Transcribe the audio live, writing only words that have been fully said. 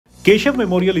Keshav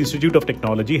Memorial Institute of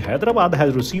Technology, Hyderabad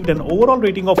has received an overall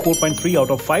rating of 4.3 out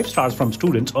of 5 stars from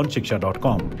students on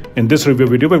shiksha.com. In this review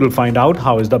video, we will find out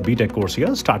how is the BTech course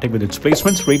here, starting with its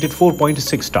placements rated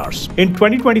 4.6 stars. In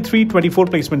 2023-24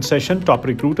 placement session, top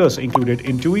recruiters included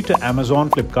Intuit, Amazon,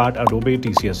 Flipkart, Adobe,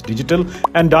 TCS Digital,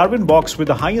 and Darwin Box, with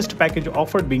the highest package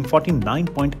offered being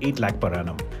 49.8 lakh per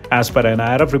annum. As per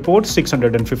NIRF report,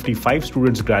 655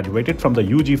 students graduated from the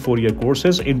UG 4-year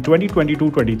courses in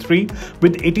 2022-23,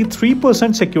 with 83%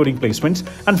 securing placements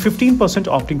and 15%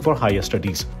 opting for higher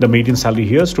studies. The median salary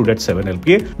here stood at 7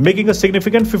 LPA, making a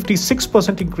significant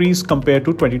 56% increase compared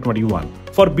to 2021.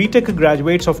 For BTech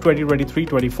graduates of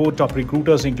 2023-24, top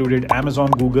recruiters included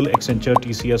Amazon, Google, Accenture,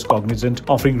 TCS, Cognizant,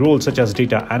 offering roles such as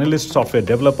data analyst, software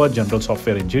developer, general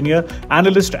software engineer,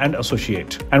 analyst, and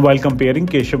associate. And while comparing,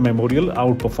 Keshav Memorial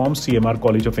outperforms CMR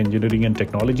College of Engineering and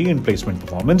Technology in placement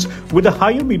performance, with a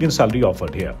higher median salary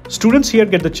offered here. Students here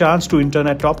get the chance to intern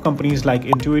at top companies like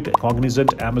Intuit,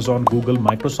 Cognizant, Amazon, Google,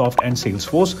 Microsoft, and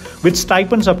Salesforce, with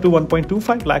stipends up to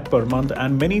 1.25 lakh per month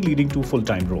and many leading to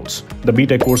full-time roles. The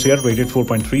BTech course here, rated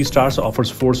 4.3 stars, offers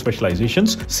 4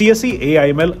 specializations: CSE,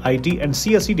 AIML, IT, and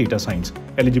CSE Data Science.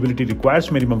 Eligibility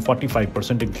requires minimum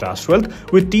 45% in class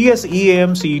 12, with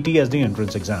TSEAM CET as the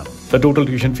entrance exam. The total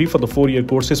tuition fee for the 4-year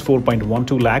course is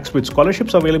 4.12 lakhs, with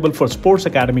scholarships available for sports,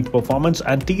 academic performance,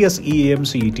 and TSEAM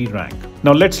CET rank.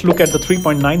 Now let's look at the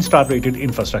 3.9 star rated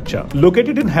infrastructure.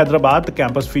 Located in Hyderabad, the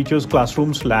campus features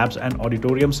classrooms, labs, and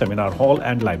auditorium, seminar hall,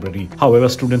 and library. However,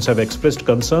 students have expressed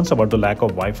concerns about the lack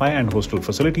of Wi-Fi and hostel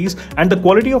facilities, and the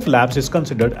quality of labs is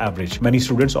considered average. Many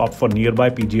students opt for nearby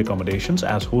PG accommodations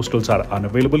as hostels are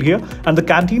unavailable here, and the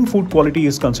canteen food quality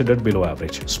is considered below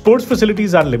average. Sports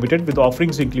facilities are limited, with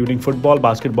offerings including football,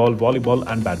 basketball, volleyball,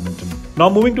 and badminton. Now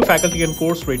moving to faculty and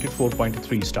course, rated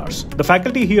 4.3 stars. The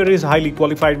faculty here is highly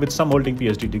qualified, with some holding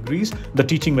PhD degrees. The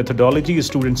teaching methodology is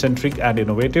student-centric and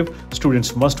innovative.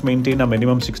 Students must maintain a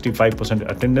minimum 65%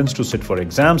 attendance to sit for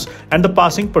exams, and the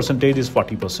passing percentage is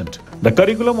 40%. The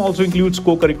curriculum also includes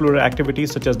co-curricular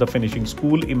activities such as the Finishing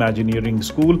School, Imagineering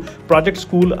School, Project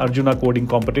School, Arjuna Coding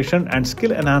Competition, and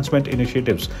skill enhancement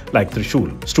initiatives like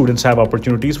Trishul. Students have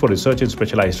opportunities for research in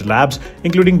specialized labs,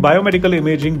 including biomedical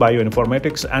imaging,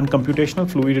 bioinformatics, and computational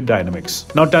fluid dynamics.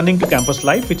 Now turning to campus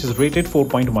life, which is rated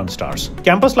 4.1 stars.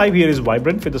 Campus life here is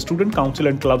vibrant, with the student council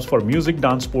and clubs for music,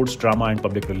 dance, sports, drama, and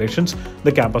public relations.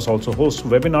 The campus also hosts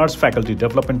webinars, faculty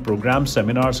development programs,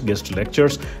 seminars, guest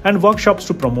lectures, and workshops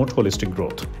to promote holistic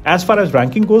growth. As far as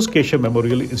ranking goes, Keshav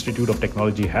Memorial Institute of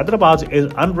Technology, Hyderabad is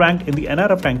unranked in the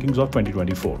NIRF rankings of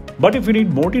 2024. But if you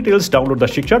need more details, download the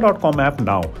shiksha.com app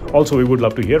now. Also, we would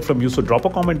love to hear from you, so drop a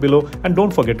comment below and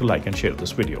don't forget to like and share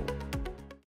this video.